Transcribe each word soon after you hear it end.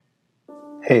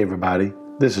Hey everybody,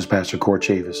 this is Pastor Court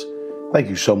Chavis. Thank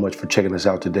you so much for checking us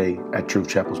out today at Truth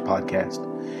Chapel's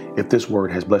podcast. If this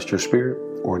word has blessed your spirit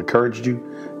or encouraged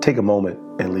you, take a moment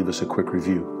and leave us a quick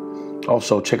review.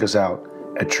 Also, check us out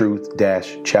at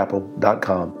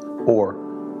truth-chapel.com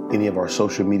or any of our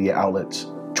social media outlets,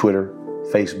 Twitter,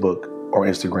 Facebook, or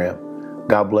Instagram.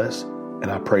 God bless,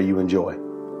 and I pray you enjoy.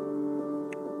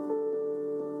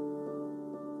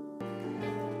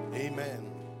 Amen.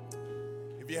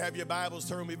 If you have your Bibles,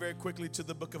 turn with me very quickly to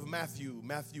the book of Matthew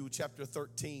chapter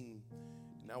 13.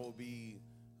 And I will be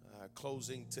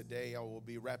closing today. I will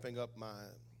be wrapping up my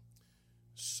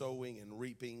sowing and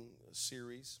reaping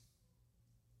series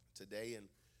today. And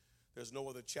there's no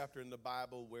other chapter in the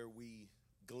Bible where we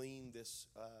glean this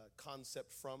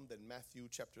concept from than Matthew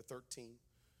chapter 13.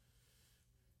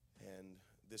 And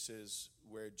this is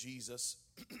where Jesus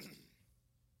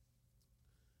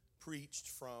preached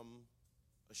from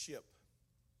a ship.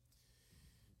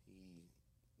 He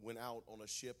went out on a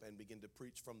ship and began to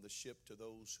preach from the ship to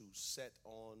those who sat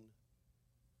on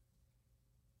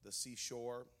the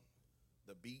seashore,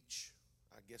 the beach,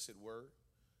 I guess it were,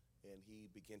 and he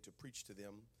began to preach to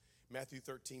them. Matthew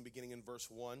 13, beginning in verse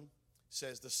 1,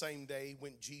 says, "The same day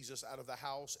went Jesus out of the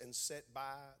house and sat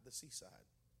by the seaside.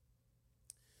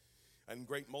 And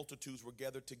great multitudes were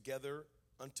gathered together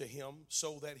unto him,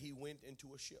 so that he went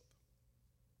into a ship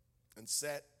and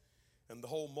sat, and the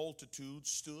whole multitude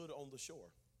stood on the shore.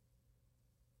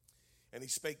 And he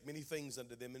spake many things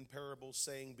unto them in parables,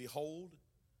 saying, Behold,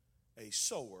 a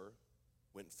sower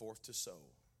went forth to sow.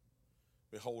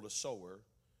 Behold, a sower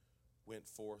went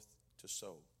forth to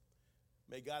sow."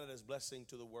 May God add his blessing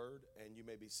to the word, and you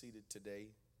may be seated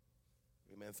today.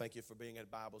 Amen. Thank you for being at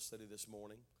Bible study this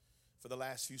morning. For the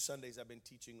last few Sundays, I've been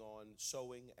teaching on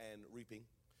sowing and reaping.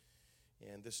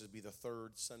 And this will be the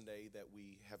third Sunday that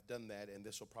we have done that, and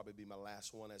this will probably be my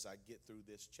last one as I get through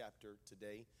this chapter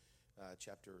today,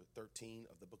 chapter 13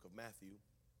 of the book of Matthew,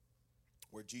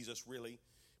 where Jesus really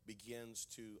begins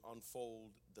to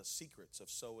unfold the secrets of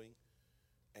sowing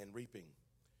and reaping.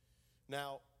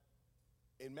 Now,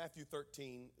 in Matthew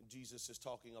 13, Jesus is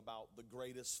talking about the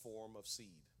greatest form of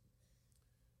seed.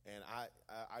 And I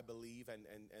believe, and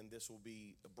this will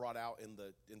be brought out in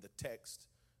the text.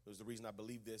 It was the reason I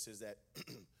believe this is that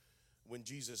when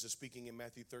Jesus is speaking in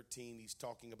Matthew 13, he's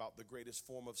talking about the greatest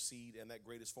form of seed, and that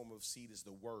greatest form of seed is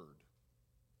the Word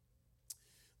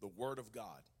of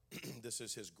God. This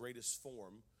is his greatest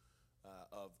form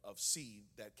of seed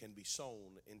that can be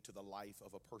sown into the life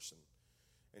of a person.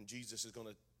 And Jesus is going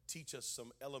to teach us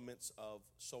some elements of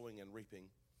sowing and reaping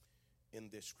in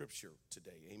this scripture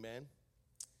today. Amen.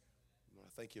 I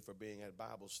thank you for being at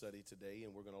Bible study today,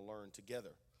 and we're going to learn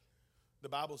together. The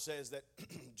Bible says that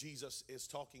Jesus is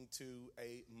talking to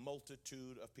a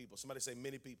multitude of people. Somebody say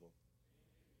many people.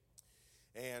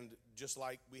 And just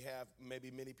like we have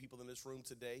maybe many people in this room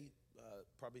today,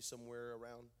 probably somewhere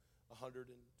around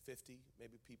 150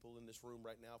 maybe people in this room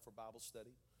right now for Bible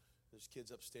study. There's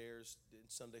kids upstairs in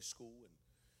Sunday school.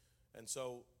 And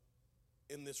so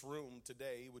in this room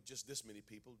today with just this many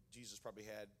people, Jesus probably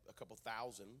had a couple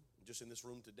thousand just in this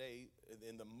room today.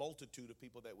 In the multitude of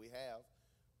people that we have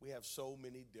so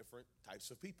many different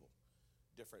types of people,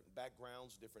 different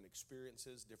backgrounds, different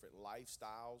experiences, different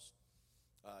lifestyles,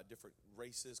 different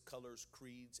races, colors,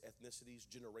 creeds, ethnicities,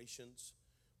 generations.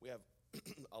 We have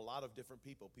a lot of different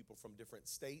people from different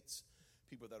states,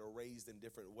 people that are raised in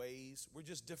different ways. We're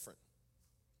just different.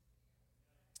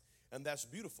 And that's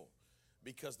beautiful,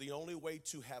 because the only way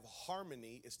to have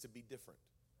harmony is to be different.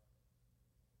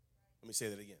 Let me say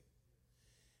that again.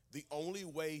 The only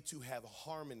way to have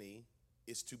harmony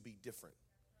is to be different.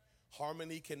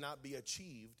 Harmony cannot be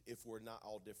achieved if we're not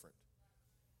all different.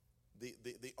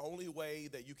 The only way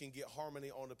that you can get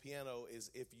harmony on the piano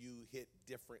is if you hit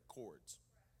different chords.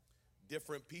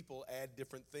 Different people add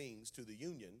different things to the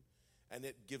union, and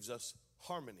it gives us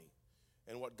harmony.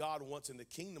 And what God wants in the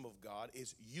kingdom of God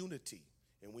is unity.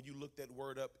 And when you look that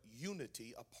word up,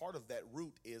 unity, a part of that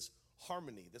root is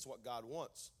harmony. That's what God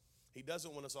wants. He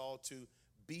doesn't want us all to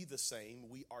be the same.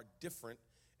 We are different,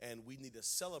 and we need to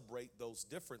celebrate those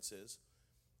differences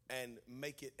and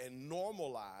make it and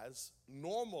normalize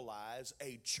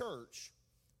a church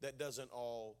that doesn't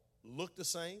all look the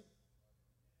same,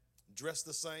 dress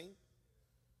the same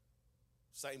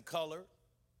color,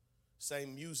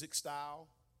 same music style,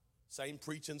 same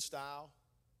preaching style.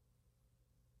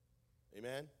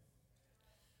 Amen.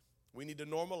 We need to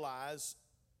normalize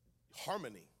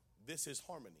harmony. This is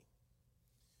harmony.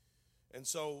 And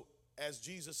so as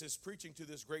Jesus is preaching to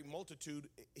this great multitude,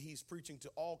 he's preaching to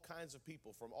all kinds of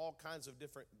people from all kinds of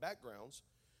different backgrounds.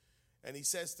 And he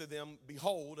says to them,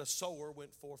 behold, a sower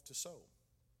went forth to sow.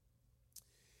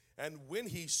 And when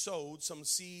he sowed, some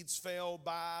seeds fell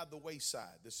by the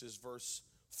wayside. This is verse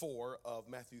 4 of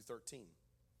Matthew 13.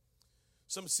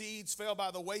 Some seeds fell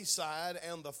by the wayside,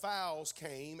 and the fowls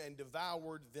came and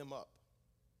devoured them up.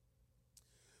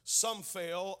 Some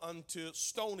fell unto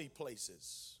stony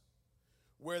places,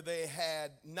 where they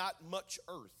had not much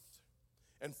earth,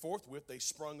 and forthwith they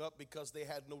sprung up, because they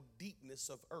had no deepness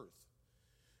of earth.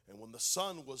 And when the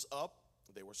sun was up,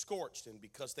 they were scorched, and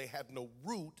because they had no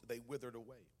root, they withered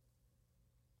away.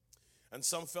 And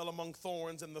some fell among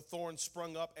thorns, and the thorns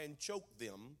sprung up and choked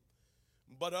them.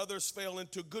 But others fell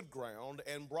into good ground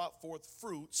and brought forth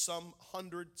fruit, some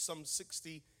 100, some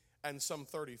 60, and some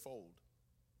 30-fold.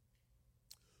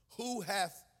 Who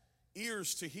hath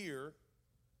ears to hear,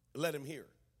 let him hear.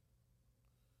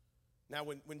 Now,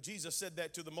 when Jesus said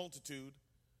that to the multitude,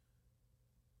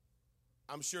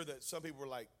 I'm sure that some people were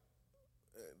like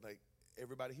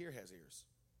everybody here has ears.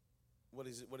 What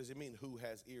does it mean? Who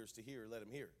has ears to hear, let him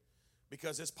hear.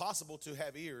 Because it's possible to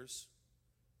have ears,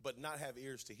 but not have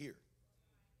ears to hear.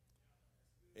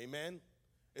 Amen.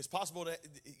 It's possible that,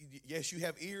 yes, you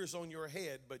have ears on your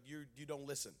head, but you don't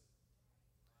listen.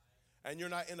 And you're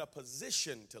not in a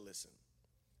position to listen.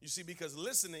 You see, because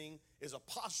listening is a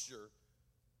posture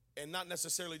and not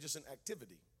necessarily just an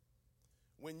activity.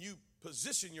 When you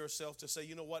position yourself to say,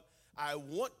 you know what, I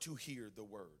want to hear the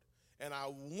word, and I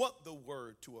want the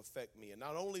word to affect me. And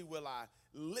not only will I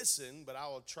listen, but I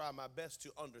will try my best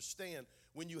to understand.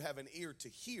 When you have an ear to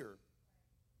hear,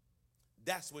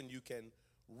 that's when you can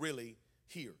really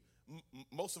hear.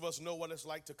 Most of us know what it's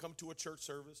like to come to a church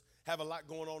service, have a lot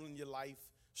going on in your life,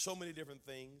 so many different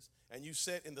things, and you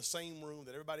sit in the same room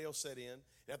that everybody else sat in.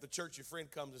 And at the church, your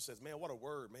friend comes and says, man, what a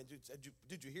word, man.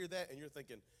 Did you hear that? And you're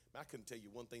thinking, man, I couldn't tell you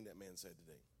one thing that man said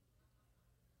today.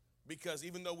 Because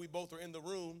even though we both are in the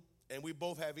room and we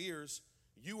both have ears,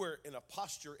 you were in a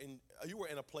posture, and you were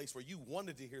in a place where you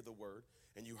wanted to hear the word,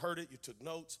 and you heard it, you took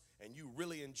notes, and you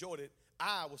really enjoyed it.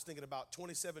 I was thinking about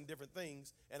 27 different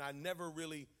things, and I never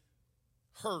really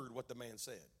heard what the man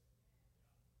said.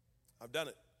 I've done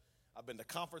it. I've been to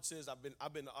conferences. I've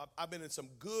been in some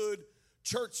good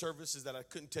church services that I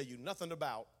couldn't tell you nothing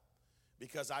about,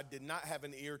 because I did not have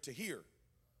an ear to hear.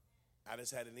 I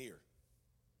just had an ear.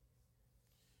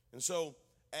 And so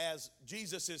as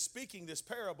Jesus is speaking this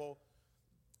parable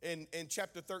in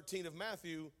chapter 13 of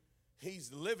Matthew,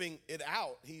 he's living it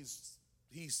out.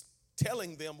 He's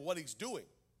telling them what he's doing.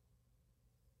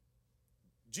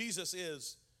 Jesus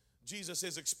is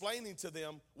explaining to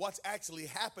them what's actually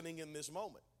happening in this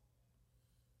moment.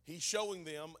 He's showing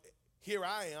them, here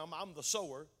I am, I'm the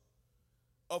sower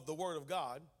of the word of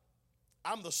God.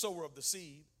 I'm the sower of the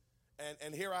seed.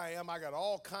 And here I am, I got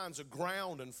all kinds of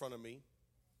ground in front of me.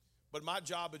 But my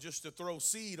job is just to throw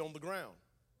seed on the ground.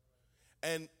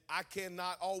 And I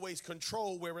cannot always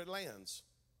control where it lands.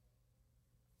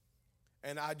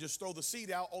 And I just throw the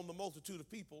seed out on the multitude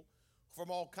of people from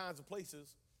all kinds of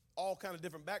places, all kinds of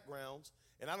different backgrounds.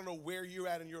 And I don't know where you're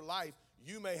at in your life.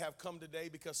 You may have come today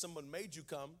because someone made you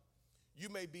come. You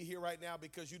may be here right now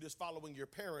because you're just following your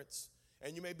parents.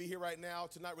 And you may be here right now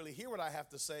to not really hear what I have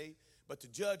to say, but to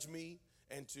judge me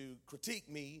and to critique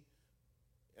me.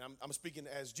 And I'm speaking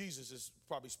as Jesus is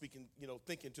probably speaking,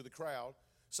 thinking to the crowd.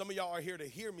 Some of y'all are here to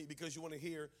hear me because you want to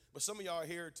hear, but some of y'all are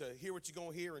here to hear what you're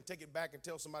going to hear and take it back and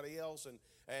tell somebody else. And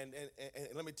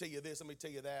let me tell you this, let me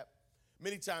tell you that.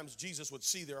 Many times Jesus would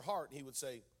see their heart, and he would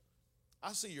say,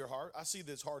 I see your heart. I see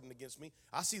this hardened against me.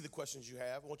 I see the questions you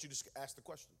have. I want you to just ask the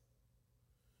question.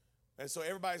 And so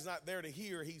everybody's not there to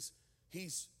hear.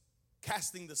 He's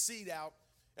casting the seed out,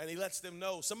 and he lets them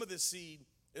know some of this seed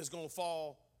is going to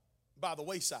fall by the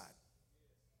wayside.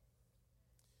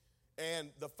 And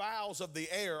the fowls of the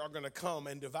air are going to come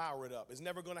and devour it up. It's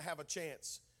never going to have a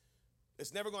chance.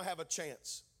 It's never going to have a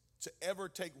chance to ever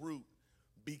take root,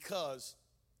 because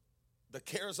the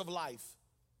cares of life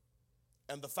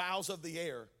and the fowls of the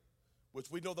air,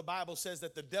 which we know the Bible says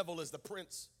that the devil is the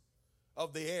prince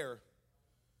of the air.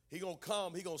 He's going to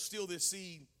come. He's going to steal this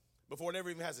seed before it ever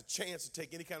even has a chance to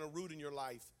take any kind of root in your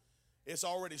life. It's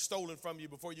already stolen from you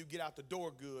before you get out the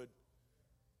door good.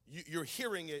 You're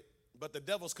hearing it, but the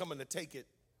devil's coming to take it.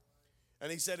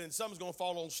 And he said, and some's going to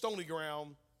fall on stony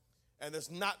ground, and there's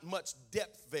not much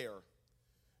depth there.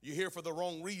 You're here for the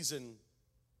wrong reason.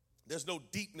 There's no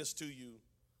deepness to you.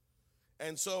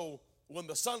 And so when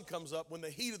the sun comes up, when the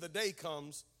heat of the day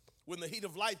comes, when the heat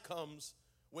of life comes,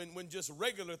 when just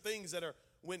regular things that are,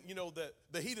 when,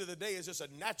 the heat of the day is just a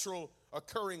natural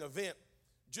occurring event,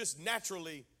 just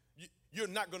naturally, you're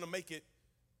not going to make it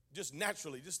just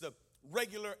naturally. Just the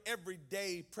regular,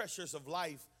 everyday pressures of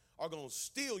life are going to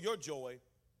steal your joy,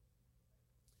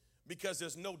 because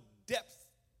there's no depth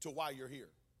to why you're here.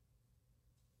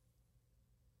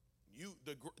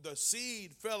 The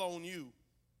seed fell on you,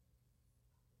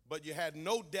 but you had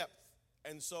no depth,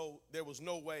 and so there was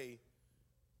no way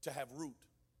to have root,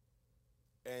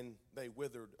 and they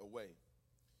withered away.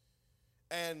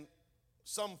 And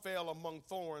some fell among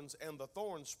thorns, and the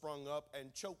thorns sprung up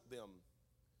and choked them.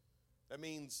 That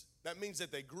means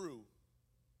that they grew.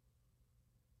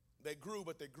 They grew,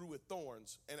 but they grew with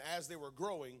thorns. And as they were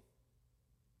growing,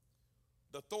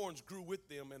 the thorns grew with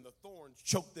them, and the thorns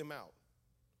choked them out.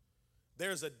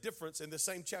 There's a difference in the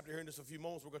same chapter here in just a few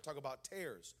moments. We're going to talk about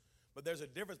tares. But there's a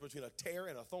difference between a tear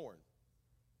and a thorn.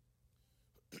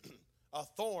 A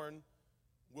thorn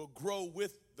will grow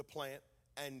with the plant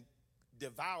and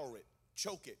devour it,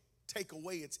 choke it, take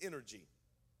away its energy,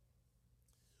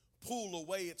 pull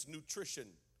away its nutrition,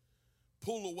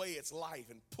 pull away its life,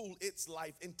 and pull its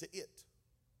life into it.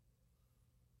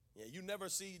 Yeah, you never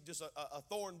see just a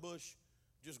thorn bush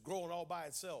just growing all by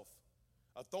itself.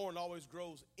 A thorn always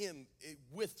grows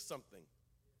with something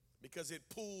because it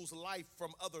pulls life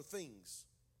from other things.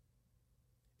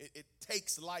 It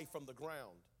takes life from the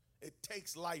ground. It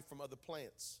takes life from other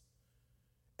plants.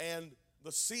 And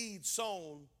the seed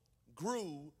sown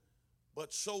grew,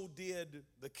 but so did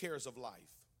the cares of life.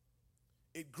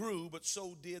 It grew, but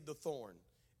so did the thorn.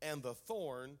 And the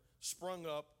thorn sprung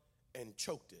up and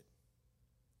choked it.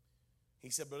 He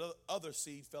said, but other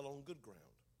seed fell on good ground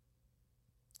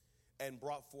and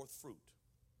brought forth fruit.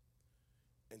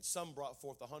 And some brought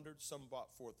forth 100, some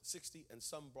brought forth 60, and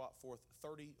some brought forth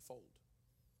 30-fold.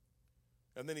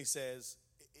 And then he says,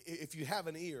 if you have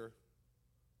an ear,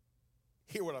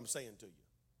 hear what I'm saying to you.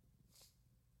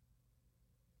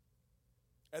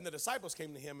 And the disciples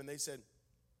came to him and they said,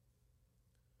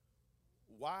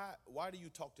 why do you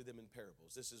talk to them in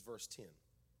parables? This is verse 10.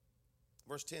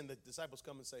 Verse 10, the disciples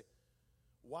come and say,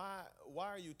 why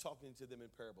are you talking to them in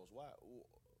parables?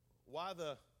 Why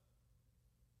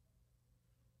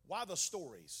the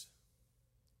stories?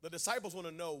 The disciples want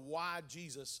to know why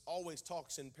Jesus always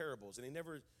talks in parables, and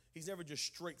he's never just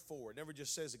straightforward, never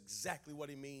just says exactly what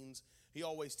he means. He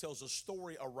always tells a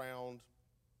story around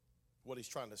what he's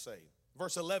trying to say.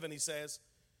 Verse 11, he says,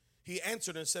 he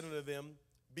answered and said unto them,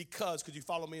 because, could you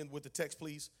follow me with the text,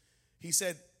 please? He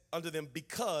said unto them,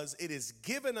 because it is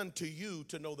given unto you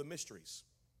to know the mysteries.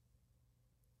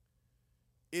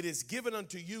 It is given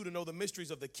unto you to know the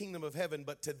mysteries of the kingdom of heaven,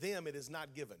 but to them it is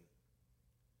not given.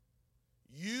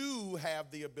 You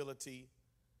have the ability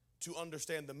to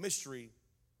understand the mystery,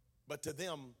 but to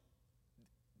them,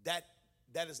 that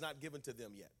is not given to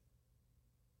them yet.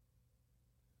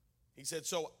 He said,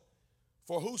 so,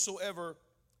 for whosoever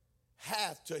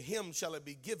hath, to him shall it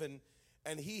be given,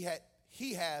 and he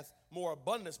hath more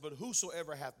abundance, but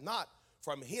whosoever hath not,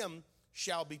 from him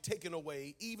shall be taken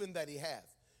away, even that he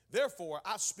hath. Therefore,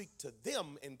 I speak to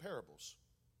them in parables,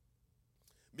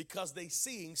 because they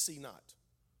seeing see not,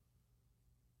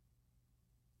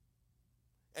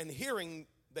 and hearing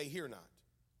they hear not,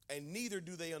 and neither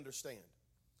do they understand.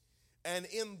 And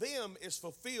in them is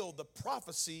fulfilled the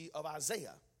prophecy of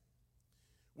Isaiah,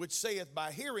 which saith,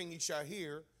 by hearing ye shall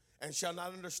hear, and shall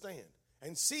not understand,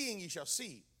 and seeing ye shall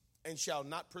see, and shall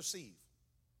not perceive.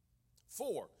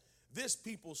 For this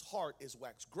people's heart is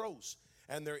waxed gross,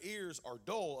 and their ears are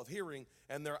dull of hearing,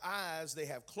 and their eyes they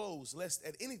have closed, lest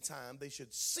at any time they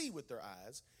should see with their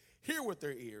eyes, hear with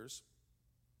their ears,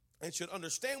 and should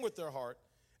understand with their heart,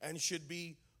 and should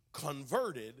be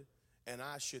converted, and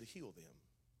I should heal them.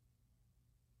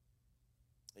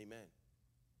 Amen.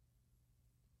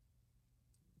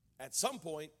 At some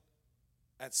point,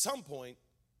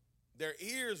 their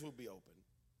ears will be open,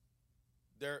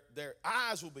 their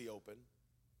eyes will be open,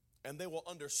 and they will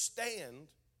understand,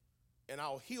 and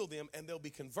I'll heal them, and they'll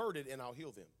be converted, and I'll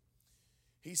heal them.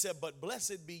 He said, but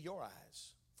blessed be your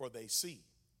eyes, for they see,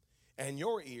 and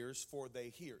your ears, for they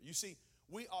hear. You see,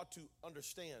 we ought to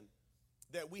understand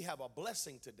that we have a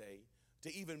blessing today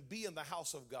to even be in the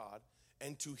house of God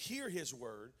and to hear his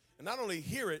word, and not only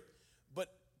hear it, but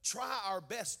try our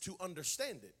best to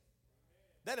understand it.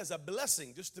 That is a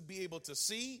blessing, just to be able to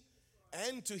see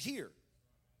and to hear.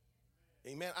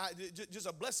 Amen. Just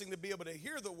a blessing to be able to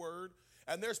hear the word.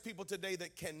 And there's people today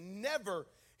that can never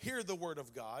hear the word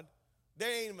of God.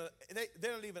 They're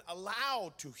not even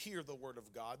allowed to hear the word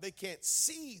of God. They can't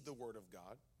see the word of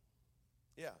God.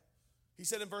 Yeah. He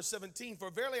said in verse 17,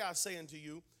 for verily I say unto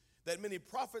you, that many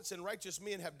prophets and righteous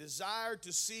men have desired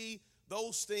to see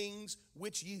those things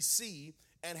which ye see,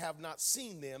 and have not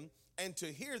seen them, and to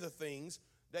hear the things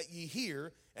that ye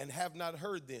hear, and have not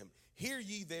heard them. Hear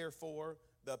ye therefore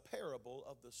the parable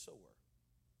of the sower.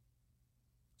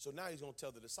 So now he's going to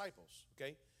tell the disciples,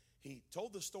 okay? He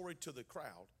told the story to the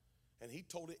crowd, and he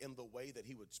told it in the way that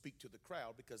he would speak to the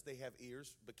crowd, because they have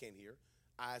ears but can't hear,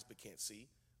 eyes but can't see,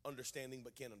 understanding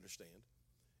but can't understand.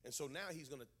 And so now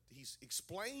he's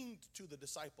explained to the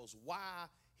disciples why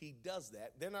he does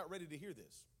that. They're not ready to hear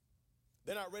this.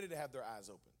 They're not ready to have their eyes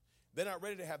open. They're not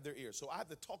ready to have their ears. So I have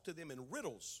to talk to them in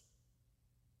riddles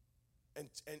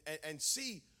and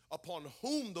see upon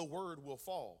whom the word will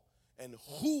fall and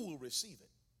who will receive it.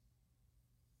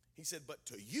 He said, but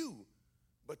to you,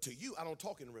 I don't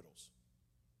talk in riddles.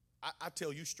 I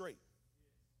tell you straight.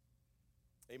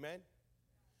 Amen?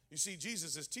 You see,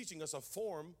 Jesus is teaching us a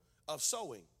form of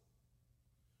sowing.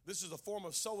 This is a form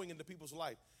of sowing into people's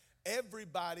life.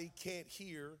 Everybody can't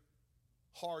hear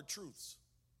hard truths.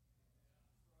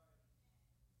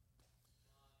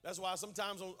 That's why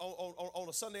sometimes on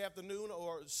a Sunday afternoon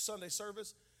or Sunday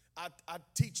service, I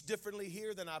teach differently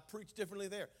here than I preach differently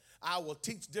there. I will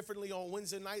teach differently on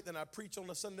Wednesday night than I preach on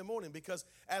a Sunday morning, because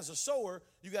as a sower,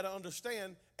 you got to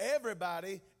understand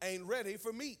everybody ain't ready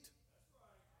for meat.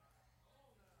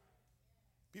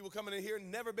 People coming in here,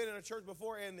 never been in a church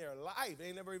before in their life. They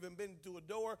ain't never even been to a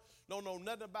door. Don't know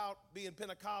nothing about being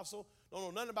Pentecostal. Don't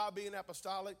know nothing about being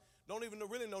apostolic. Don't even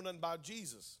really know nothing about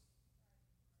Jesus.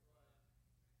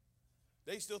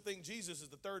 They still think Jesus is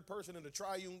the third person in the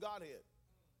triune Godhead.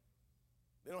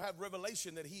 They don't have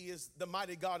revelation that he is the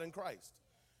mighty God in Christ.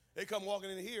 They come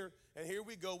walking in here, and here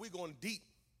we go. We're going deep.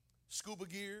 Scuba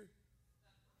gear,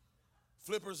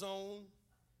 flipper zone.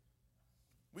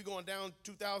 We're going down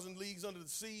 2,000 leagues under the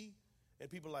sea,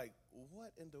 and people are like,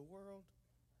 what in the world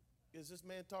is this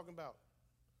man talking about?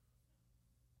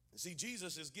 See,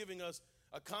 Jesus is giving us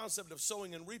a concept of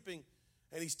sowing and reaping,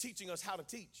 and he's teaching us how to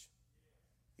teach.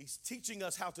 He's teaching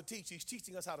us how to teach. He's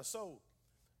teaching us how to sow.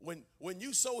 When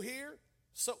you sow here,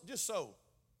 just sow,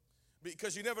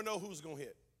 because you never know who's going to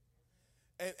hit.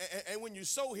 And when you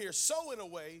sow here, sow in a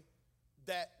way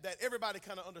that everybody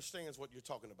kind of understands what you're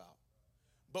talking about.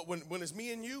 But when it's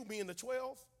me and you, me and the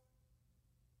 12,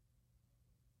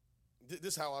 this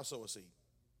is how I sow a seed.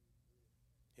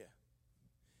 Yeah.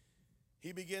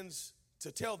 He begins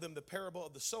to tell them the parable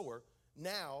of the sower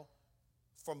now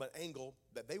from an angle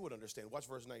that they would understand. Watch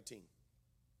verse 19.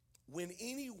 When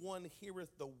anyone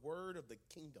heareth the word of the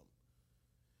kingdom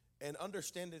and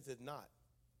understandeth it not,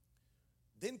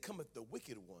 then cometh the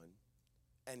wicked one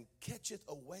and catcheth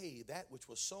away that which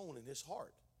was sown in his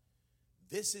heart.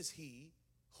 This is he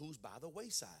who's by the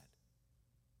wayside.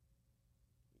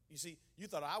 You see, you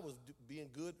thought I was being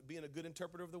a good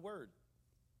interpreter of the word.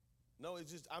 No,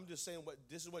 I'm just saying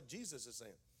this is what Jesus is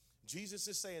saying. Jesus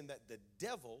is saying that the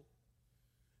devil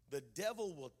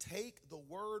will take the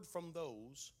word from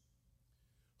those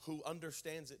who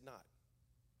understands it not.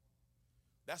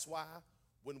 That's why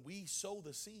when we sow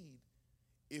the seed,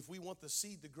 if we want the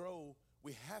seed to grow,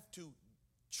 we have to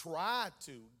try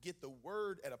to get the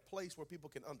word at a place where people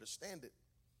can understand it.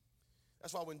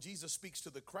 That's why when Jesus speaks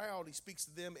to the crowd, he speaks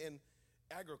to them in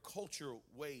agricultural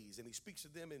ways, and he speaks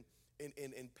to them in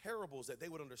parables that they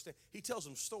would understand. He tells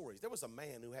them stories. There was a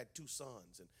man who had 2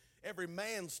 sons, and every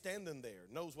man standing there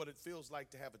knows what it feels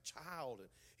like to have a child, and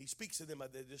he speaks to them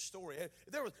of this story.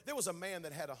 There was a man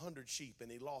that had 100 sheep,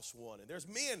 and he lost one, and there's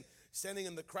men standing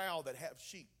in the crowd that have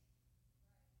sheep.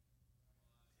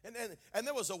 And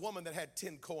there was a woman that had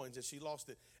 10 coins and she lost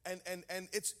it. And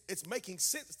it's making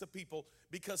sense to people,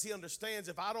 because he understands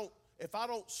if I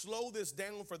don't slow this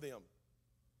down for them,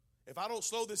 if I don't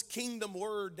slow this kingdom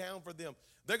word down for them,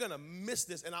 they're going to miss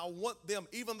this. And I want them,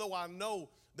 even though I know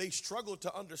they struggle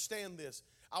to understand this,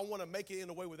 I want to make it in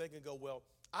a way where they can go, well,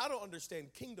 I don't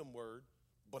understand kingdom word,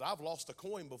 but I've lost a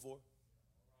coin before.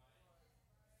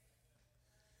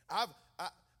 I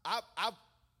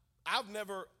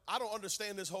don't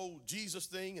understand this whole Jesus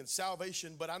thing and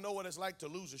salvation, but I know what it's like to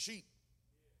lose a sheep.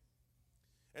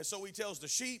 And so he tells the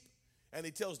sheep, and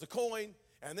he tells the coin,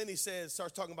 and then he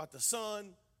starts talking about the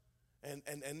son,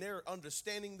 and they're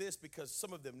understanding this because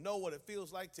some of them know what it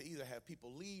feels like to either have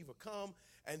people leave or come,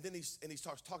 and then he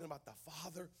starts talking about the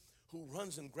father who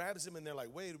runs and grabs him, and they're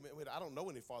like, wait a minute, I don't know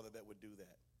any father that would do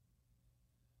that.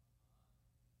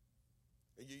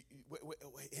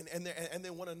 And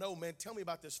they want to know, man, tell me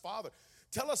about this father.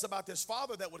 Tell us about this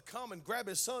father that would come and grab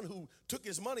his son who took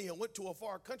his money and went to a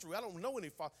far country. I don't know any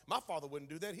father. My father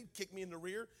wouldn't do that. He'd kick me in the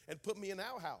rear and put me in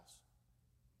our house.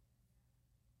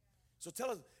 So tell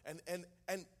us, and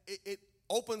it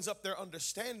opens up their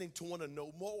understanding to want to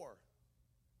know more.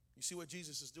 You see what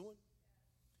Jesus is doing?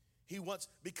 He wants,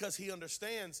 because he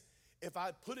understands, if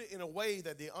I put it in a way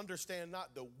that they understand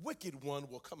not, the wicked one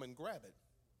will come and grab it.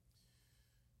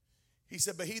 He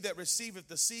said, but he that receiveth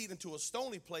the seed into a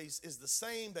stony place is the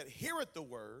same that heareth the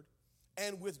word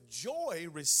and with joy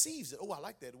receives it. Oh, I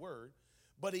like that word.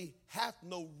 But he hath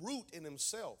no root in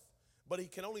himself, but he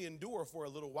can only endure for a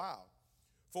little while.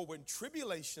 For when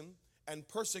tribulation and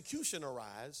persecution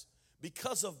arise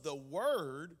because of the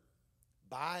word,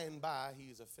 by and by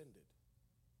he is offended.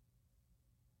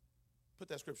 Put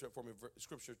that scripture up for me,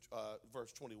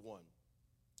 verse 21.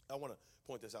 I want to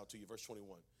point this out to you, verse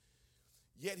 21.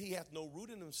 Yet he hath no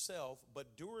root in himself,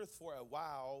 but dureth for a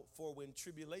while. For when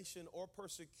tribulation or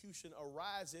persecution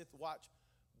ariseth, watch,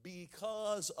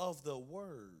 because of the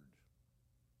word,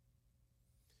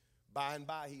 by and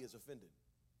by he is offended.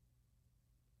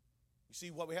 You see,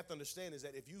 what we have to understand is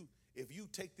that if you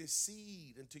take this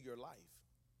seed into your life,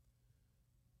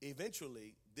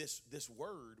 eventually this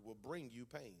word will bring you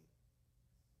pain.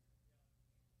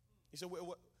 You say,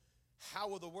 well, how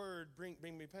will the word bring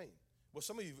me pain? Well,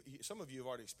 some of you have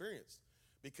already experienced,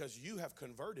 because you have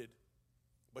converted,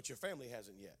 but your family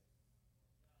hasn't yet.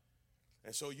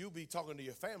 And so you'll be talking to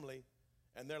your family,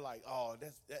 and they're like, "Oh,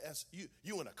 that's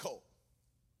you in a cult."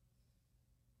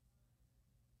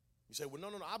 You say, "Well, no,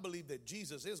 I believe that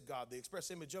Jesus is God, the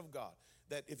express image of God.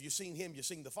 That if you've seen him, you've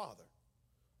seen the Father."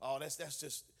 Oh, that's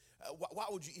just. Why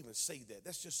would you even say that?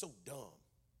 That's just so dumb.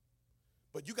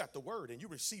 But you got the word, and you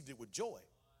received it with joy,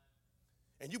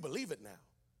 and you believe it now.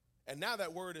 And now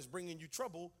that word is bringing you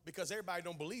trouble because everybody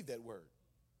don't believe that word.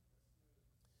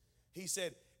 He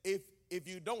said, if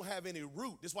you don't have any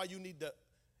root, that's why you need to,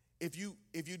 if you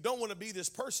don't want to be this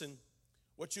person,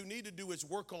 what you need to do is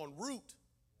work on root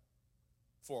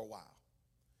for a while.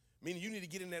 Meaning you need to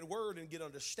get in that word and get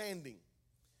understanding.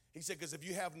 He said, because if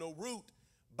you have no root,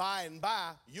 by and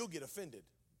by, you'll get offended.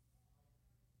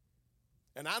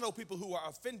 And I know people who are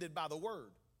offended by the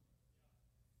word.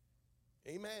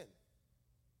 Amen.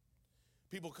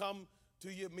 People come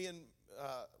to you.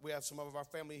 We have some of our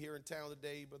family here in town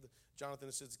today. Brother Jonathan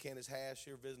and Sister Candace Hash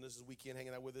here visiting us this weekend,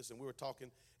 hanging out with us. And we were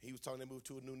talking. He was talking, they moved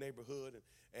to a new neighborhood.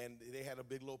 And they had a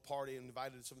big little party and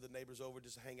invited some of the neighbors over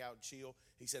just to hang out and chill.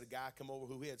 He said a guy come over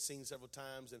who he had seen several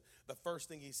times. And the first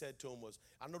thing he said to him was,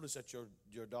 "I noticed that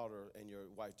your daughter and your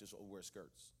wife just wear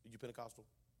skirts. Are you Pentecostal?"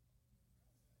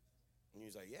 And he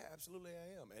was like, "Yeah, absolutely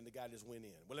I am." And the guy just went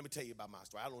in. "Well, let me tell you about my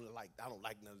story. I don't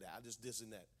like none of that. I just this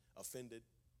and that." Offended.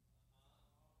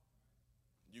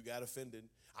 You got offended.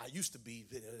 I used to be.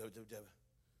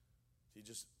 He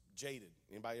just jaded.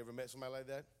 Anybody ever met somebody like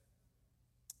that?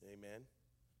 Amen.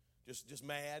 Just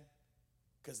mad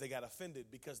because they got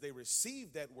offended because they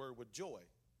received that word with joy.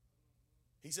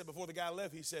 He said before the guy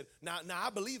left, he said, "Now I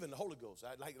believe in the Holy Ghost.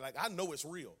 I know it's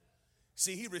real."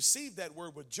 See, he received that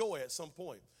word with joy at some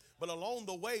point, but along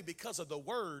the way, because of the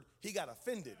word, he got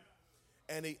offended.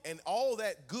 And all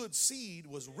that good seed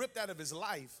was ripped out of his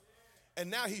life. And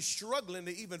now he's struggling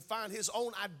to even find his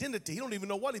own identity. He don't even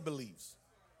know what he believes.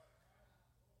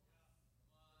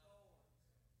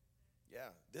 Yeah,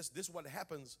 this is what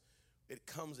happens. It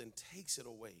comes and takes it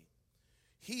away.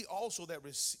 He also that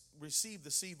received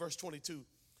the seed, verse 22,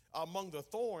 among the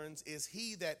thorns is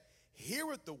he that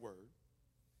heareth the word,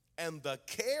 and the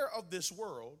care of this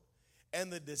world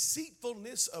and the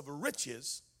deceitfulness of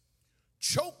riches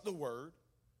choke the word,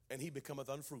 and he becometh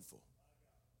unfruitful.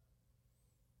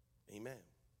 Amen.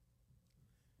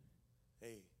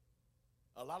 Hey,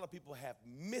 a lot of people have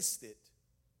missed it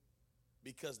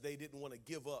because they didn't want to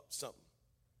give up something.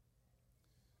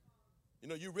 You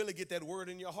know, you really get that word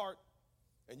in your heart,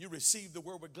 and you receive the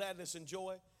word with gladness and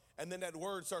joy, and then that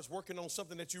word starts working on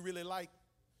something that you really like,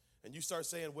 and you start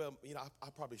saying, "Well, you know, I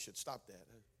probably should stop that.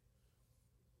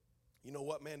 You know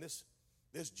what, man,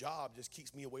 this job just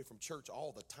keeps me away from church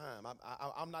all the time.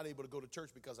 I'm not able to go to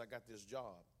church because I got this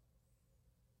job."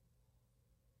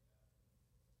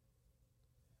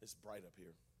 It's bright up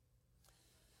here.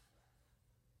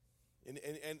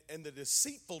 And the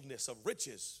deceitfulness of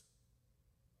riches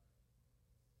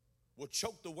will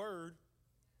choke the word,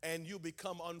 and you'll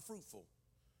become unfruitful.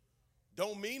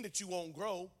 Don't mean that you won't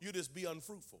grow. You just be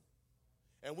unfruitful.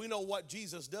 And we know what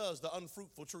Jesus does, the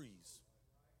unfruitful trees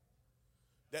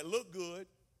that look good,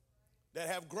 that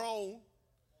have grown,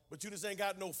 but you just ain't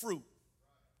got no fruit.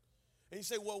 And you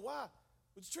say, "Well, why?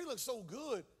 The tree looks so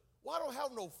good. Why don't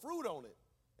have no fruit on it?"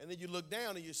 And then you look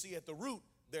down and you see at the root,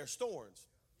 there's thorns.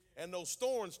 And those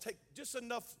thorns take just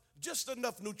enough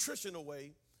nutrition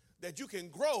away that you can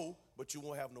grow, but you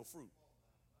won't have no fruit.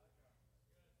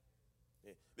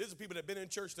 Yeah. These are people that have been in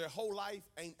church their whole life,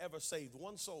 ain't ever saved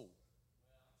one soul.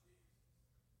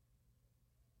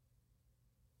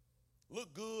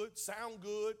 Look good, sound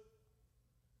good,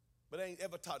 but ain't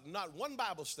ever taught not one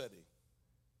Bible study.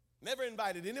 Never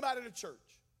invited anybody to church.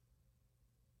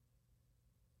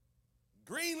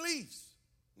 Green leaves,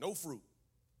 no fruit.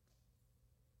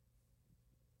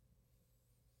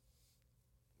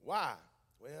 Why?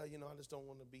 Well, I just don't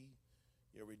want to be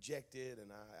rejected,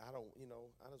 and I don't,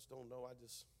 I just don't know.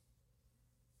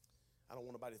 I don't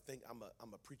want nobody to think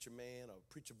I'm a preacher man or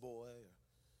a preacher boy.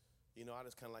 Or, I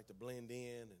just kind of like to blend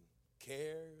in and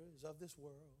cares of this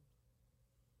world.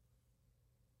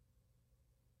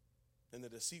 And the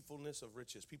deceitfulness of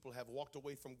riches. People have walked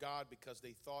away from God because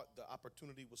they thought the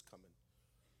opportunity was coming.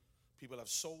 People have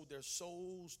sold their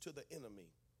souls to the enemy.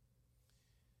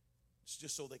 It's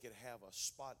just so they could have a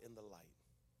spot in the light.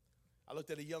 I looked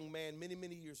at a young man many,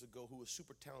 many years ago who was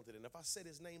super talented. And if I said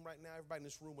his name right now, everybody in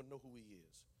this room would know who he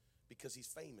is because he's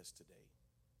famous today.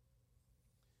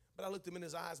 But I looked him in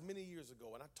his eyes many years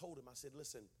ago and I told him, I said,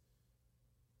 listen,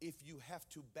 if you have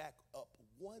to back up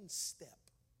one step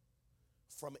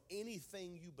from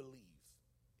anything you believe,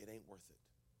 it ain't worth it.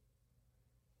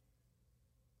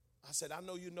 I said, I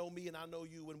know you know me and I know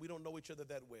you, and we don't know each other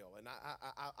that well. And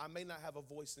I may not have a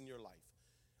voice in your life.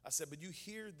 I said, but you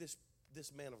hear this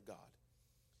man of God.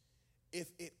 If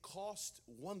it costs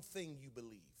one thing you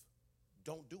believe,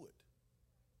 don't do it.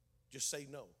 Just say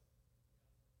no.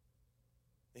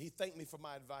 And he thanked me for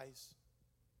my advice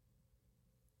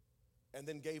and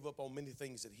then gave up on many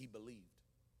things that he believed.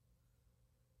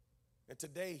 And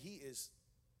today he is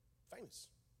famous.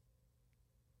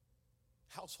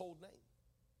 Household name.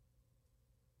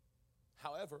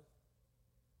 However,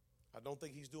 I don't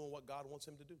think he's doing what God wants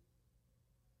him to do.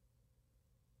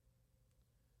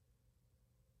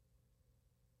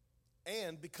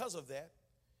 And because of that,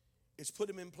 it's put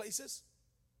him in places.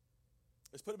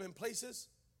 It's put him in places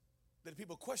that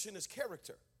people question his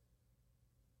character,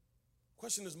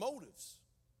 question his motives.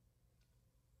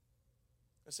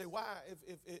 And say, why,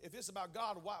 if it's about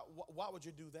God, why would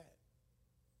you do that?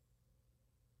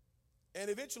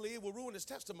 And eventually it will ruin his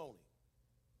testimony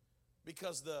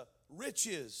because the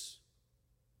riches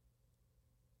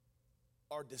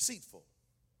are deceitful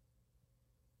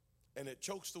and it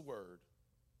chokes the word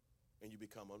and you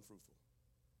become unfruitful.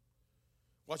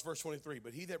 Watch verse 23.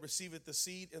 But he that receiveth the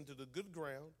seed into the good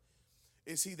ground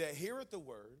is he that heareth the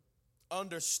word,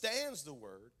 understands the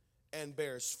word, and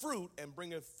bears fruit and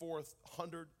bringeth forth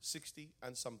 160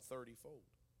 and some 30-fold.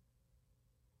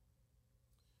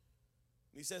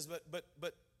 And he says,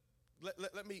 but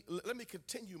let me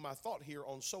continue my thought here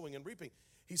on sowing and reaping.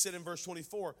 He said in verse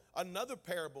 24, another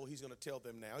parable he's going to tell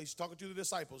them now. He's talking to the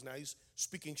disciples now. He's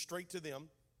speaking straight to them.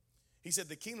 He said,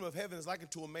 the kingdom of heaven is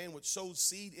likened to a man which sowed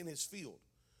seed in his field.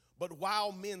 But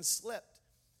while men slept,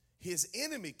 his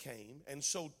enemy came and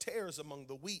sowed tares among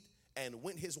the wheat and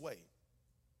went his way.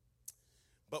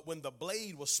 But when the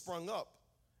blade was sprung up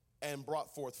and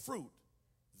brought forth fruit,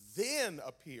 then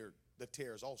appeared the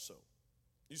tares also.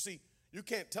 You see, you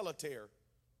can't tell a tare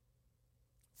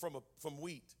from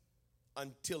wheat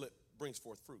until it brings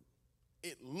forth fruit.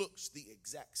 It looks the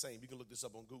exact same. You can look this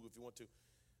up on Google if you want to.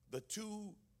 The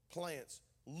two plants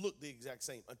look the exact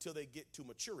same until they get to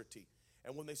maturity.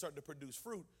 And when they start to produce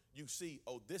fruit, you see,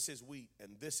 oh, this is wheat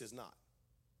and this is not.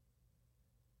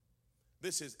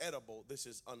 This is edible, this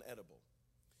is unedible.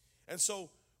 And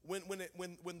so when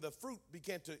the fruit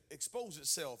began to expose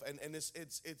itself and it's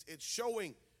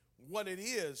showing what it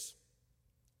is,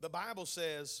 the Bible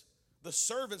says the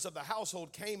servants of the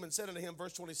household came and said unto him,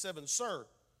 verse 27, Sir,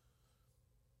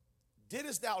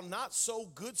 didst thou not sow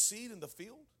good seed in the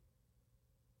field?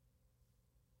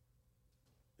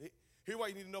 Here's what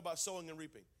you need to know about sowing and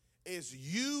reaping is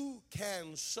you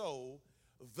can sow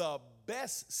the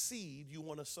best seed you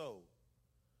want to sow,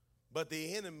 but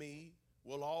the enemy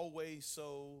will always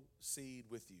sow seed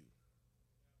with you.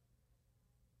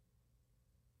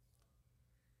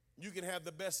 You can have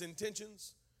the best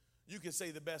intentions. You can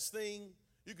say the best thing.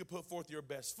 You can put forth your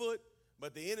best foot,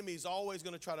 but the enemy is always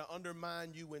going to try to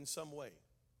undermine you in some way.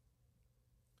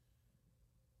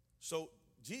 So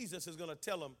Jesus is going to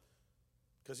tell them,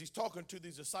 because he's talking to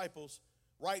these disciples,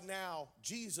 right now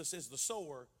Jesus is the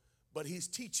sower, but he's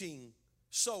teaching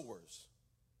sowers.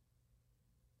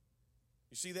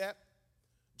 You see that?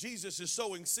 Jesus is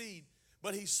sowing seed,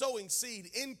 but he's sowing seed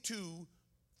into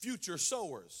future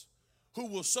sowers who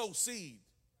will sow seed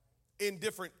in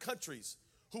different countries,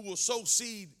 who will sow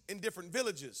seed in different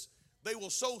villages. They will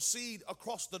sow seed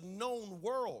across the known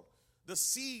world. The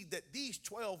seed that these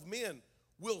 12 men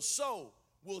will sow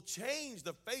will change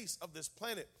the face of this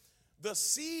planet. The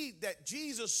seed that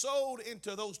Jesus sowed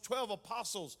into those 12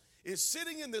 apostles is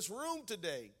sitting in this room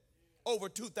today over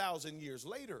 2,000 years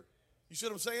later. You see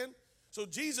what I'm saying? So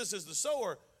Jesus is the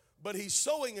sower, but he's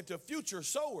sowing into future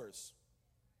sowers.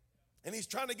 And he's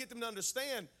trying to get them to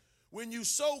understand when you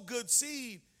sow good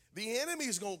seed, the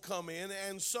enemy's going to come in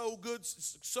and sow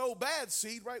bad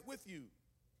seed right with you.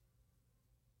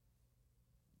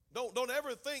 Don't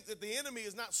ever think that the enemy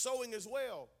is not sowing as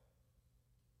well.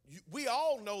 We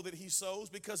all know that he sows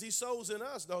because he sows in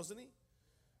us, doesn't he?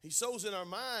 He sows in our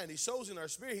mind. He sows in our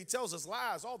spirit. He tells us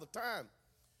lies all the time.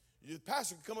 The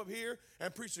pastor can come up here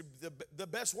and preach the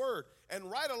best word. And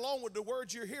right along with the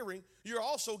words you're hearing, you're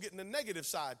also getting the negative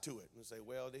side to it. And say,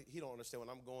 well, he don't understand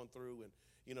what I'm going through.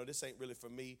 And, this ain't really for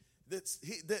me.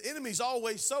 The enemy's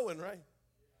always sowing, right?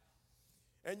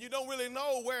 And you don't really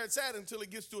know where it's at until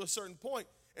it gets to a certain point.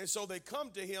 And so they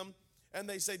come to him and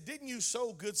they say, didn't you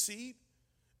sow good seed?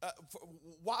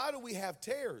 Why do we have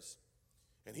tares?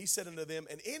 And he said unto them,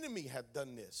 an enemy hath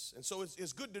done this. And so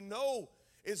it's good to know.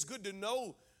 It's good to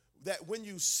know that when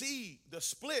you see the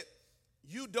split,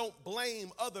 you don't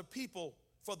blame other people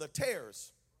for the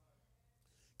tares.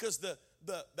 Because the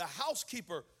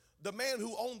housekeeper, the man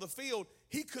who owned the field,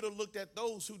 he could have looked at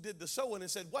those who did the sowing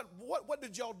and said, what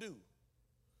did y'all do?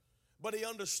 But he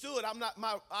understood,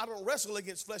 I don't wrestle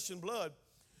against flesh and blood.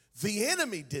 The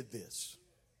enemy did this.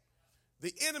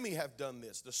 The enemy have done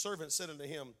this. The servant said unto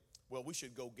him, well, we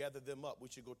should go gather them up. We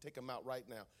should go take them out right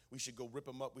now. We should go rip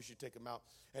them up. We should take them out.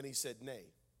 And he said, nay.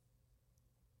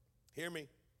 Hear me? He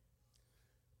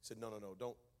said, no,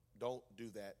 don't do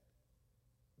that.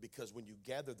 Because when you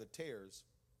gather the tares,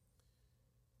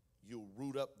 you'll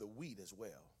root up the wheat as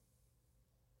well.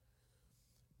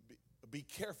 Be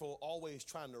careful always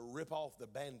trying to rip off the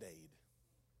Band-Aid.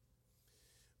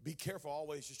 Be careful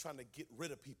always just trying to get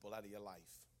rid of people out of your life.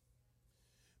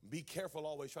 Be careful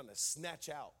always trying to snatch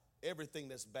out everything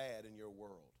that's bad in your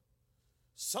world.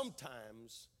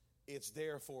 Sometimes it's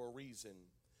there for a reason,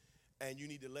 and you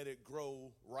need to let it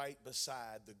grow right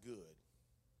beside the good.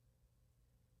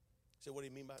 So what do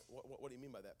you mean by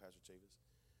that, Pastor Chavis?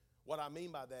 What I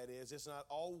mean by that is it's not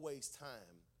always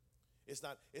time. It's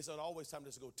not always time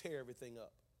just to go tear everything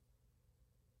up.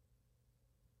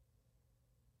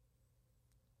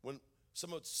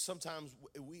 Sometimes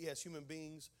we as human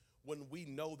beings, when we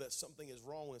know that something is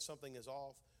wrong and something is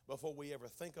off, before we ever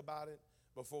think about it,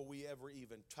 before we ever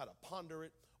even try to ponder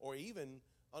it, or even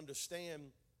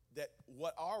understand that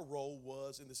what our role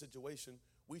was in the situation,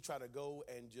 we try to go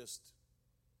and just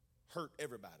hurt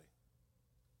everybody.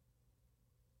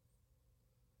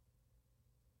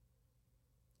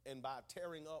 And by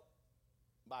tearing up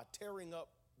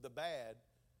the bad,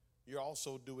 you're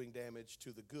also doing damage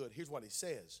to the good. Here's what he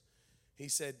says. He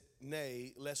said,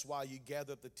 nay, lest while you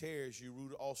gather up the tares, you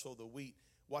root also the wheat.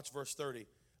 Watch verse 30.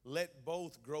 Let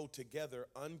both grow together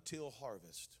until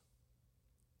harvest.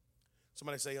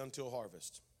 Somebody say until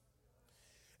harvest.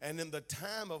 And in the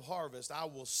time of harvest, I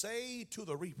will say to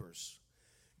the reapers,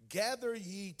 gather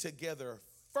ye together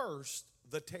first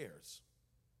the tares.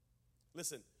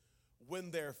 Listen,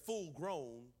 when they're full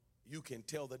grown, you can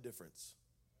tell the difference.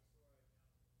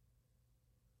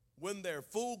 When they're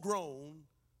full grown,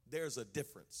 there's a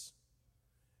difference.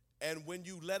 And when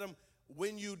you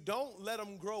don't let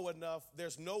them grow enough,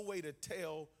 there's no way to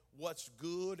tell what's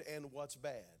good and what's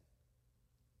bad.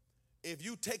 If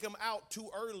you take them out too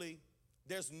early,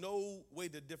 there's no way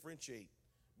to differentiate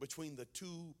between the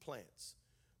two plants.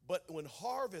 But when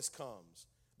harvest comes,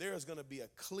 there is going to be a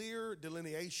clear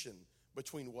delineation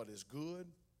between what is good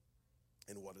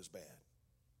and what is bad.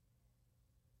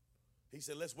 He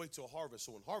said, let's wait till harvest.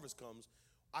 So when harvest comes,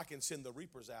 I can send the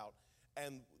reapers out,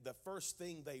 and the first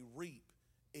thing they reap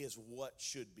is what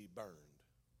should be burned.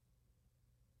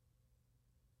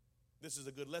 This is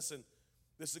a good lesson.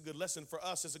 This is a good lesson for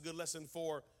us. It's a good lesson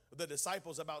for the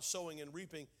disciples about sowing and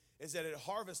reaping, is that at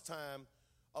harvest time,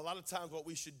 a lot of times what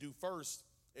we should do first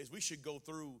is we should go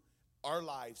through our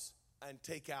lives and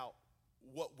take out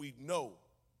what we know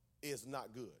is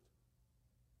not good.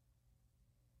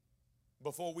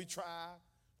 Before we try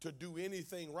to do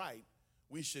anything right,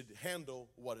 we should handle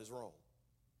what is wrong.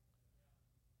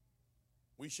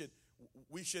 We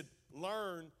should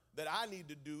learn that I need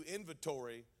to do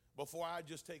inventory before I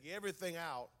just take everything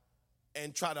out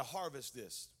and try to harvest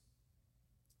this.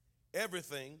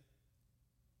 Everything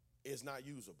is not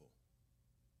usable.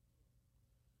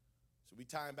 So we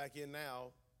tying back in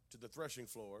now to the threshing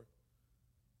floor,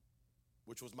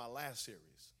 which was my last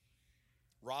series,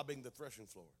 robbing the threshing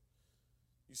floor.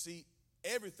 You see,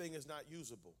 everything is not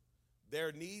usable.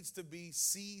 There needs to be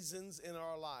seasons in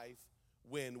our life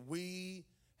when we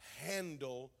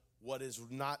handle what is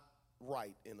not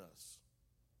right in us.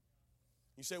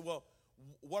 You say, well,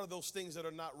 what are those things that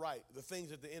are not right? The things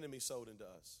that the enemy sowed into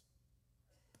us.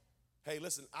 Hey,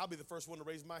 listen, I'll be the first one to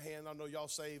raise my hand. I know y'all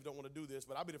saved, don't want to do this,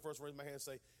 but I'll be the first one to raise my hand and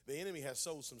say, the enemy has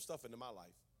sowed some stuff into my life.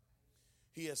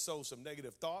 He has sowed some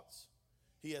negative thoughts.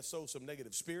 He has sowed some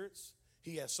negative spirits.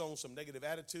 He has sown some negative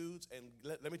attitudes. And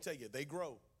let me tell you, they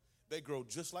grow. They grow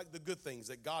just like the good things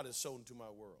that God has sown into my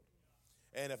world.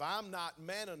 And if I'm not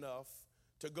man enough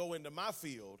to go into my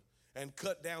field and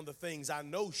cut down the things I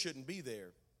know shouldn't be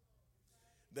there,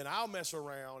 then I'll mess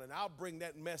around and I'll bring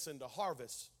that mess into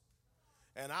harvest,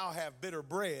 and I'll have bitter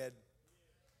bread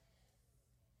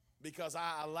because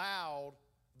I allowed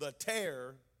the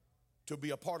tear to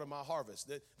be a part of my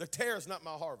harvest. The tear is not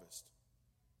my harvest.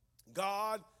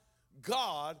 God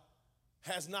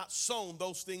has not sown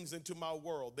those things into my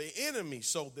world. The enemy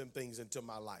sowed them things into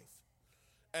my life.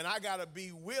 And I got to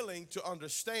be willing to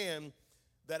understand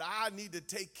that I need to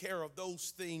take care of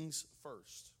those things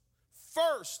first.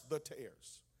 First, the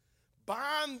tares.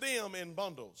 Bind them in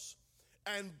bundles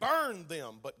and burn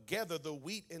them, but gather the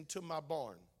wheat into my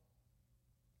barn.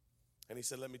 And he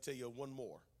said, let me tell you one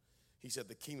more. He said,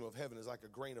 the kingdom of heaven is like a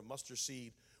grain of mustard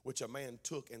seed, which a man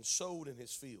took and sowed in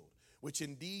his field, which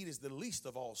indeed is the least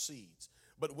of all seeds.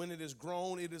 But when it is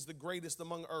grown, it is the greatest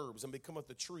among herbs, and becometh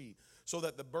a tree, so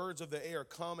that the birds of the air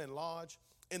come and lodge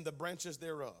in the branches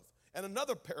thereof. And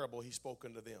another parable he spoke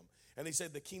unto them. And he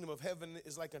said, the kingdom of heaven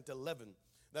is like unto leaven,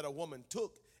 that a woman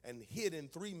took and hid in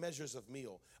 3 measures of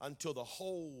meal, until the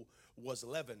whole was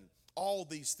leavened. All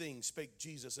these things spake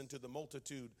Jesus unto the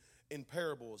multitude in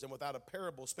parables, and without a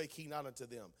parable spake he not unto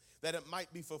them, that it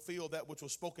might be fulfilled that which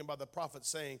was spoken by the prophet,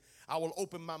 saying, I will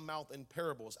open my mouth in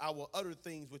parables. I will utter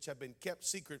things which have been kept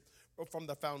secret from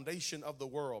the foundation of the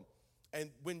world.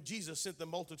 And when Jesus sent the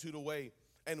multitude away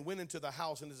and went into the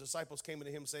house, and his disciples came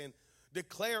unto him, saying,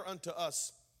 declare unto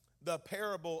us the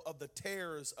parable of the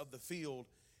tares of the field.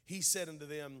 He said unto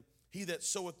them, he that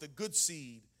soweth the good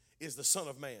seed is the Son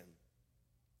of Man.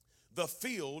 The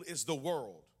field is the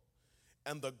world,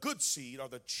 and the good seed are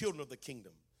the children of the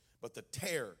kingdom, but the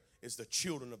tare is the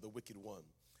children of the wicked one.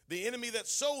 The enemy that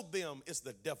sowed them is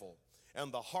the devil,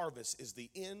 and the harvest is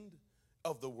the end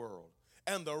of the world.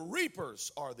 And the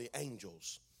reapers are the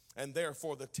angels, and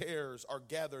therefore the tares are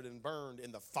gathered and burned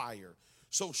in the fire.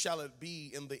 So shall it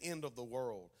be in the end of the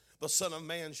world. The Son of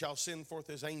Man shall send forth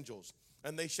his angels,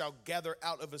 and they shall gather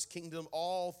out of his kingdom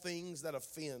all things that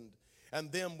offend,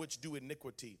 and them which do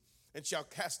iniquity, and shall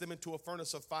cast them into a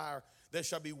furnace of fire. There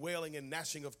shall be wailing and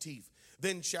gnashing of teeth.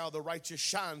 Then shall the righteous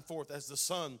shine forth as the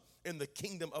sun in the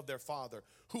kingdom of their Father.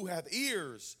 Who hath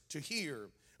ears to hear,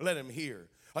 let him hear.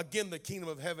 Again, the kingdom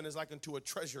of heaven is like unto a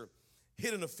treasure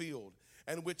hid in a field,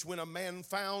 and which when a man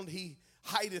found, he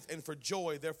hideth, and for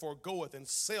joy therefore goeth and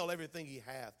sell everything he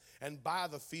hath, and buy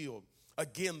the field.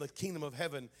 Again, the kingdom of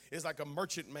heaven is like a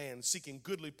merchant man seeking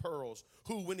goodly pearls,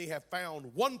 who when he hath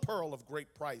found one pearl of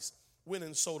great price, went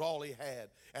and sold all he had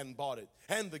and bought it.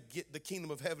 And the kingdom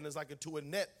of heaven is like unto a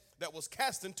net that was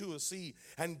cast into a sea,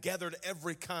 and gathered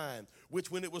every kind,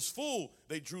 which when it was full,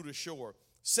 they drew to shore,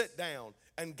 set down,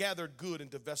 and gathered good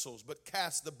into vessels, but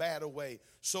cast the bad away.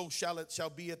 So shall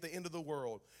be at the end of the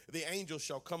world. The angels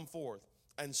shall come forth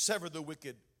and sever the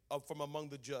wicked from among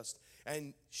the just,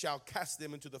 and shall cast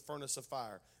them into the furnace of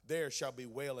fire. There shall be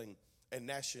wailing and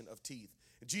gnashing of teeth.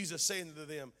 Jesus saying to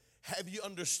them, have you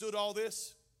understood all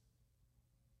this?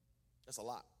 That's a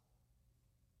lot.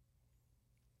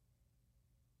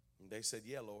 And they said,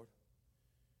 yeah, Lord.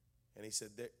 And he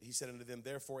said unto them,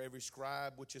 therefore every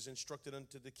scribe which is instructed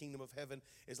unto the kingdom of heaven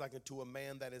is like unto a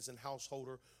man that is an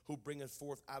householder, who bringeth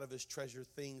forth out of his treasure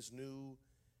things new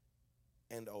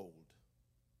and old.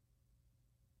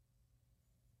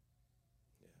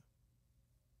 Yeah.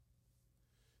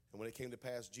 And when it came to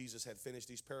pass, Jesus had finished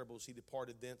these parables, he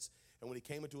departed thence. And when he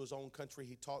came into his own country,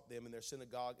 he taught them in their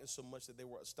synagogue, insomuch that they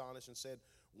were astonished, and said,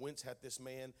 whence hath this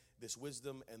man this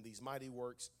wisdom and these mighty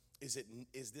works? Is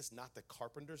this not the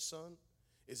carpenter's son?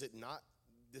 Is it not?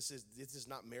 This is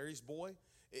not Mary's boy?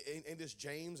 And this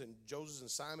James and Joseph and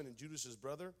Simon and Judas his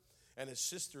brother, and his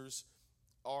sisters,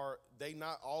 are they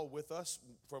not all with us?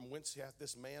 From whence hath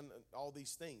this man all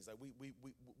these things? Like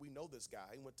we know this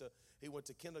guy. He went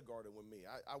to kindergarten with me.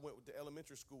 I went to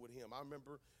elementary school with him. I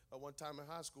remember one time in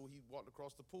high school, he walked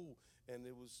across the pool, and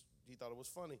he thought it was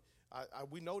funny.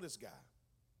 We know this guy.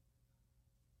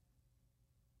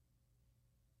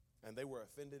 And they were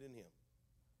offended in him.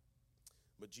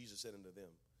 But Jesus said unto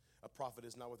them, a prophet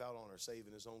is not without honor, save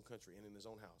in his own country and in his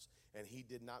own house. And he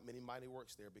did not many mighty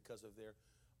works there because of their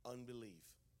unbelief.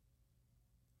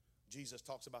 Jesus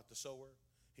talks about the sower.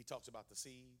 He talks about the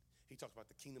seed. He talks about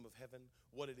the kingdom of heaven,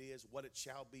 what it is, what it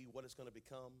shall be, what it's going to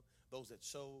become, those that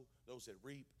sow, those that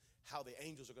reap, how the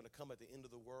angels are going to come at the end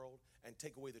of the world and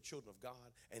take away the children of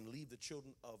God and leave the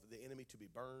children of the enemy to be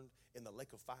burned in the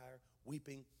lake of fire,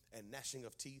 weeping and gnashing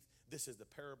of teeth. This is the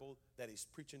parable that he's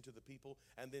preaching to the people.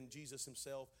 And then Jesus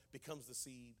himself becomes the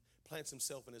seed, plants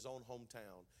himself in his own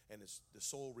hometown, and the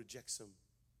soul rejects him.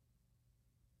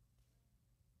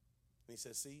 he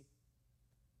says, see,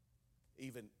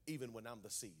 even when I'm the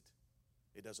seed,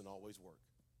 it doesn't always work.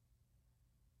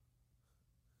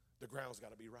 The ground's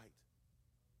got to be right.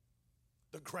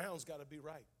 The ground's got to be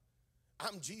right.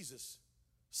 I'm Jesus,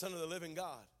 Son of the living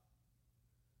God.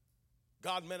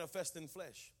 God manifest in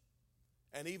flesh.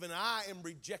 And even I am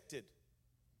rejected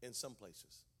in some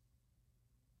places.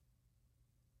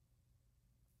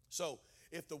 So,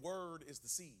 if the word is the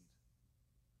seed,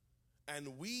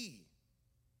 and we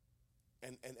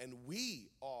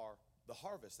are the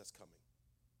harvest that's coming,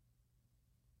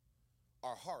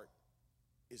 our heart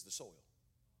is the soil.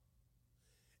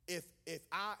 If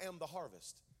I am the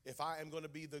harvest, if I am going to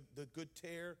be the good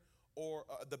tare or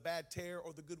the bad tare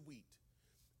or the good wheat,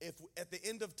 if at the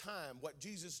end of time, what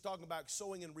Jesus is talking about,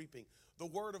 sowing and reaping, the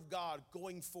word of God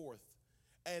going forth,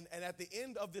 and at the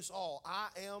end of this all, I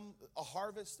am a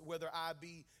harvest, whether I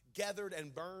be gathered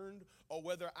and burned or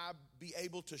whether I be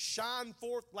able to shine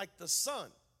forth like the sun.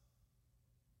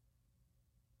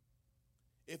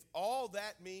 If all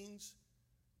that means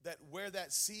that where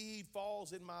that seed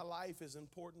falls in my life is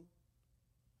important,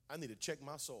 I need to check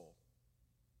my soul.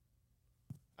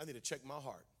 I need to check my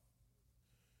heart.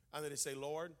 I need to say,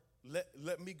 Lord,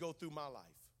 let me go through my life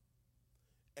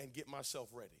and get myself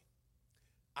ready.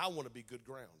 I want to be good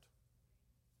ground.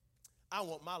 I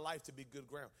want my life to be good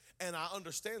ground. And I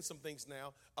understand some things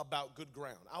now about good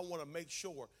ground. I want to make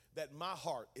sure that my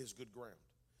heart is good ground.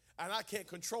 And I can't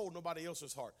control nobody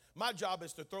else's heart. My job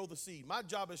is to throw the seed. My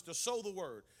job is to sow the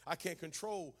word. I can't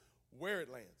control where it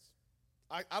lands.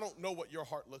 I don't know what your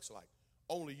heart looks like.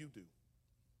 Only you do.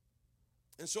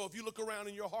 And so if you look around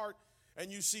in your heart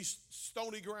and you see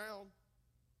stony ground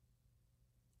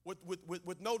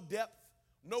with no depth,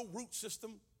 no root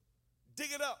system,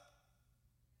 dig it up.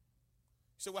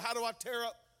 You say, well, how do I tear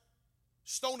up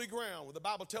stony ground? Well, the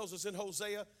Bible tells us in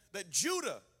Hosea that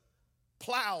Judah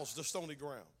plows the stony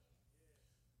ground.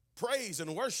 Praise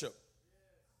and worship.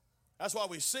 That's why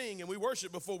we sing and we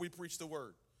worship before we preach the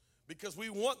word, because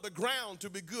we want the ground to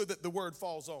be good that the word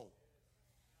falls on.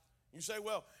 You say,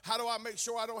 well, how do I make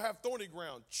sure I don't have thorny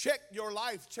ground? Check your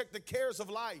life. Check the cares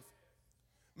of life.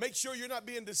 Make sure you're not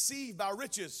being deceived by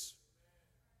riches,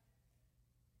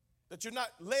 that you're not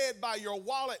led by your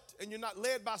wallet and you're not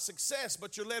led by success,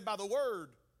 but you're led by the word.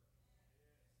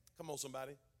 Come on,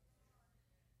 somebody.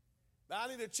 Now, I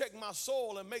need to check my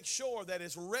soul and make sure that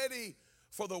it's ready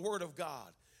for the word of God.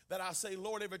 That I say,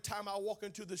 Lord, every time I walk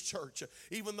into this church,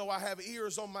 even though I have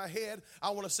ears on my head,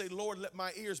 I want to say, Lord, let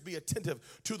my ears be attentive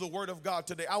to the word of God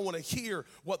today. I want to hear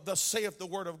what thus saith the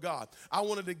word of God. I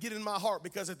wanted to get in my heart,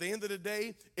 because at the end of the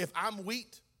day, if I'm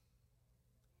wheat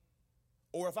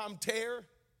or if I'm tare,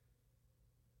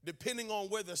 depending on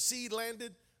where the seed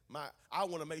landed, I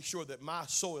want to make sure that my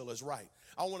soil is right.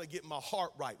 I want to get my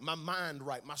heart right, my mind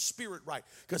right, my spirit right,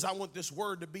 because I want this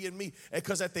word to be in me.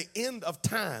 Because at the end of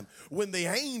time, when the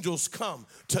angels come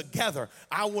together,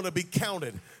 I want to be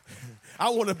counted. I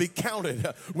want to be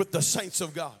counted with the saints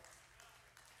of God.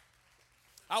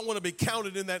 I want to be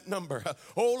counted in that number.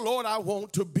 Oh, Lord, I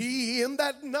want to be in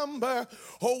that number.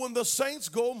 Oh, when the saints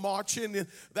go marching in.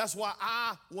 That's why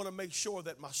I want to make sure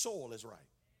that my soul is right.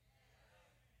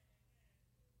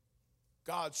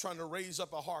 God's trying to raise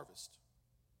up a harvest.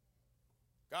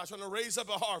 God's trying to raise up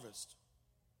a harvest.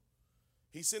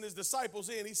 He sent his disciples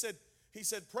in. He said,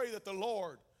 pray that the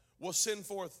Lord will send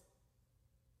forth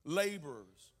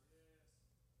laborers.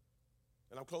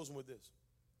 And I'm closing with this.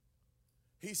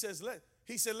 He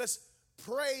said, let's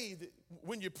pray.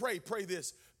 When you pray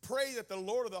this. Pray that the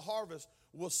Lord of the harvest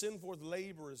will send forth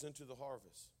laborers into the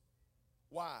harvest.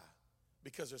 Why?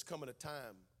 Because there's coming a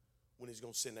time when he's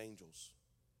going to send angels.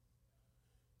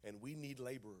 And we need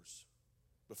laborers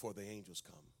before the angels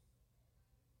come.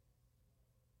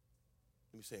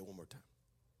 Let me say it one more time.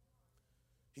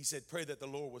 He said, pray that the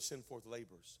Lord will send forth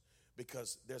laborers,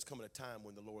 because there's coming a time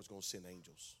when the Lord's going to send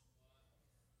angels.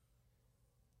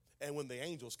 And when the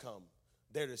angels come,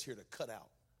 they're just here to cut out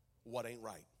what ain't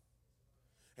right.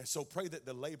 And so pray that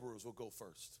the laborers will go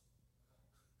first.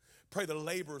 Pray the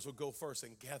laborers will go first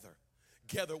and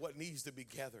gather what needs to be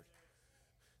gathered.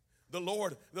 The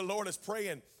Lord is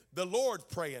praying. The Lord's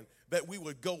praying that we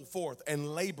would go forth and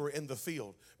labor in the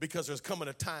field, because there's coming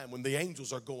a time when the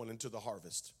angels are going into the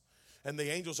harvest. And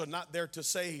the angels are not there to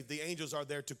save. The angels are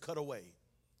there to cut away.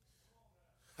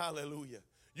 Hallelujah.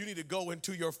 You need to go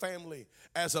into your family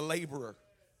as a laborer.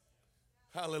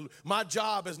 Hallelujah. My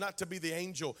job is not to be the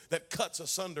angel that cuts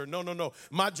asunder. No.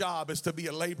 My job is to be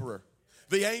a laborer.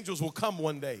 The angels will come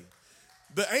one day.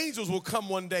 The angels will come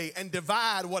one day and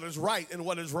divide what is right and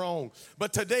what is wrong.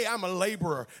 But today I'm a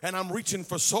laborer and I'm reaching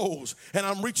for souls and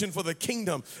I'm reaching for the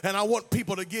kingdom. And I want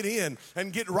people to get in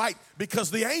and get right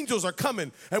because the angels are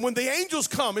coming. And when the angels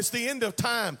come, it's the end of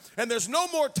time. And there's no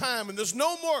more time and there's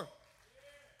no more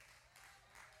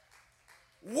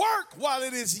work while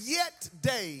it is yet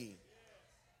day.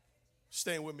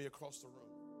 Stand with me across the room.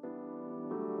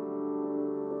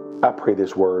 I pray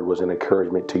this word was an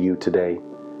encouragement to you today.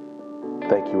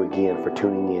 Thank you again for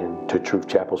tuning in to Truth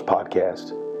Chapel's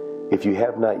podcast. If you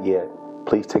have not yet,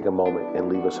 please take a moment and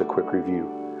leave us a quick review.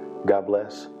 God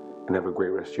bless and have a great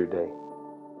rest of your day.